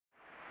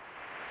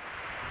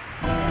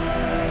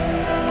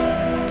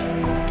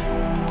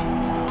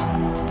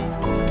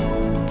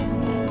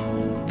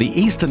The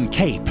Eastern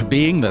Cape,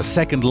 being the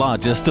second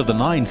largest of the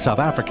 9 South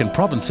African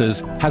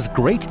provinces, has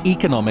great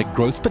economic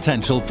growth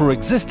potential for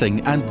existing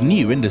and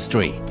new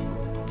industry.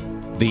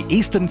 The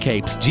Eastern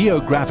Cape's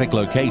geographic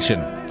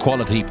location,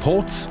 quality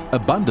ports,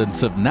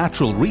 abundance of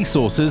natural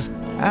resources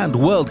and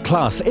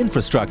world-class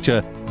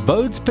infrastructure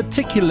bodes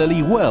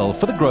particularly well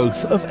for the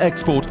growth of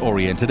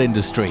export-oriented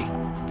industry.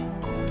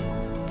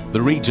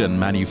 The region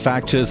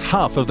manufactures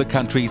half of the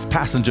country's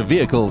passenger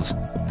vehicles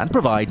and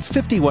provides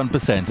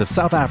 51% of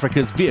South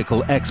Africa's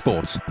vehicle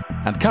exports.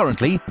 And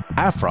currently,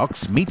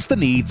 Afrox meets the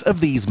needs of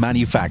these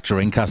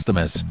manufacturing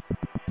customers.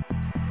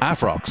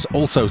 Afrox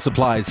also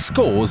supplies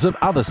scores of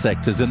other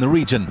sectors in the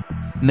region,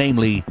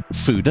 namely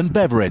food and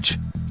beverage,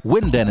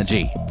 wind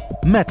energy,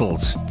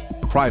 metals,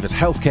 private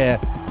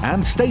healthcare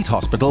and state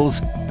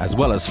hospitals, as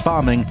well as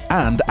farming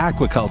and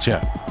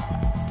aquaculture.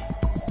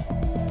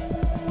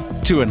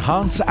 To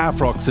enhance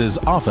Afrox's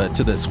offer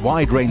to this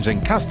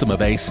wide-ranging customer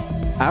base,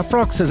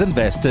 Afrox has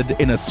invested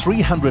in a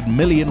 300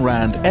 million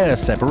rand air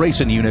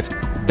separation unit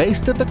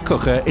based at the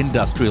Coega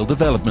Industrial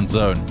Development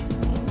Zone.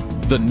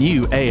 The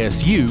new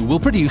ASU will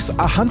produce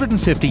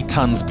 150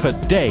 tons per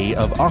day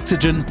of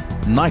oxygen,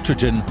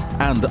 nitrogen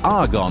and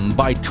argon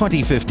by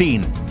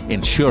 2015,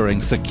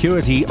 ensuring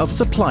security of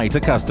supply to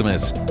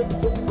customers.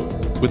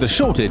 With a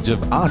shortage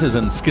of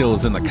artisan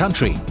skills in the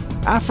country,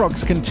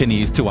 Afrox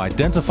continues to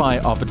identify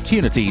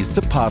opportunities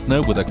to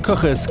partner with a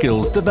Coega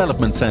Skills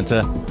Development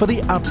Centre for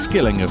the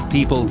upskilling of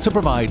people to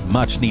provide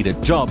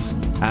much-needed jobs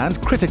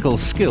and critical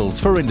skills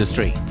for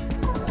industry.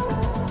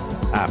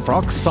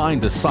 Afrox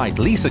signed the site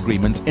lease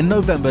agreement in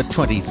November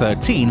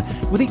 2013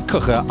 with the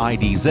Coega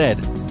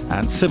IDZ,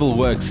 and civil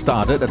works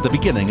started at the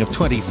beginning of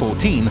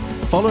 2014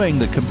 following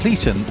the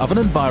completion of an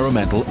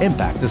environmental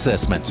impact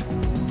assessment.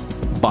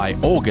 By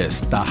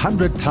August, the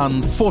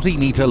 100-ton,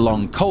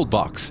 40-metre-long cold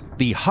box,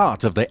 the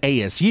heart of the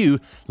ASU,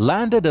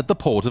 landed at the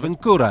port of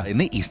Nkura in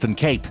the Eastern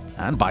Cape.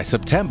 And by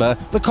September,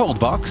 the cold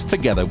box,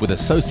 together with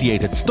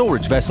associated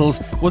storage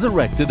vessels, was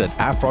erected at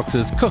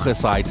Afrox's Coega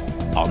site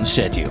on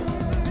schedule.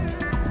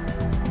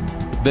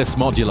 This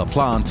modular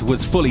plant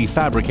was fully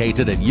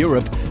fabricated in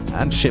Europe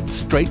and shipped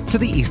straight to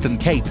the Eastern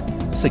Cape,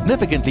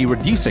 significantly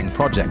reducing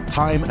project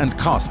time and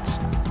costs,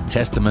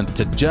 testament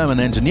to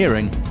German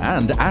engineering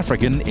and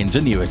African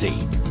ingenuity.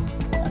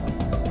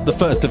 The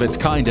first of its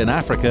kind in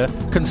Africa,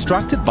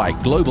 constructed by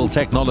global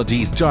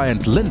technologies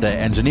giant Linde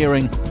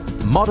Engineering,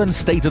 modern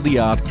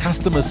state-of-the-art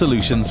customer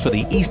solutions for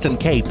the Eastern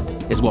Cape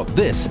is what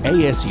this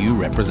ASU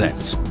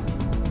represents.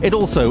 It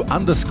also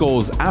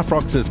underscores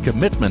Afrox's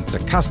commitment to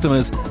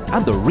customers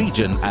and the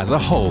region as a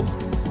whole.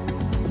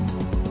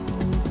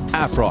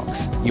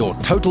 Afrox, your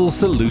total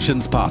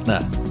solutions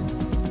partner,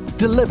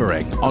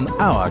 delivering on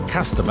our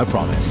customer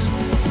promise.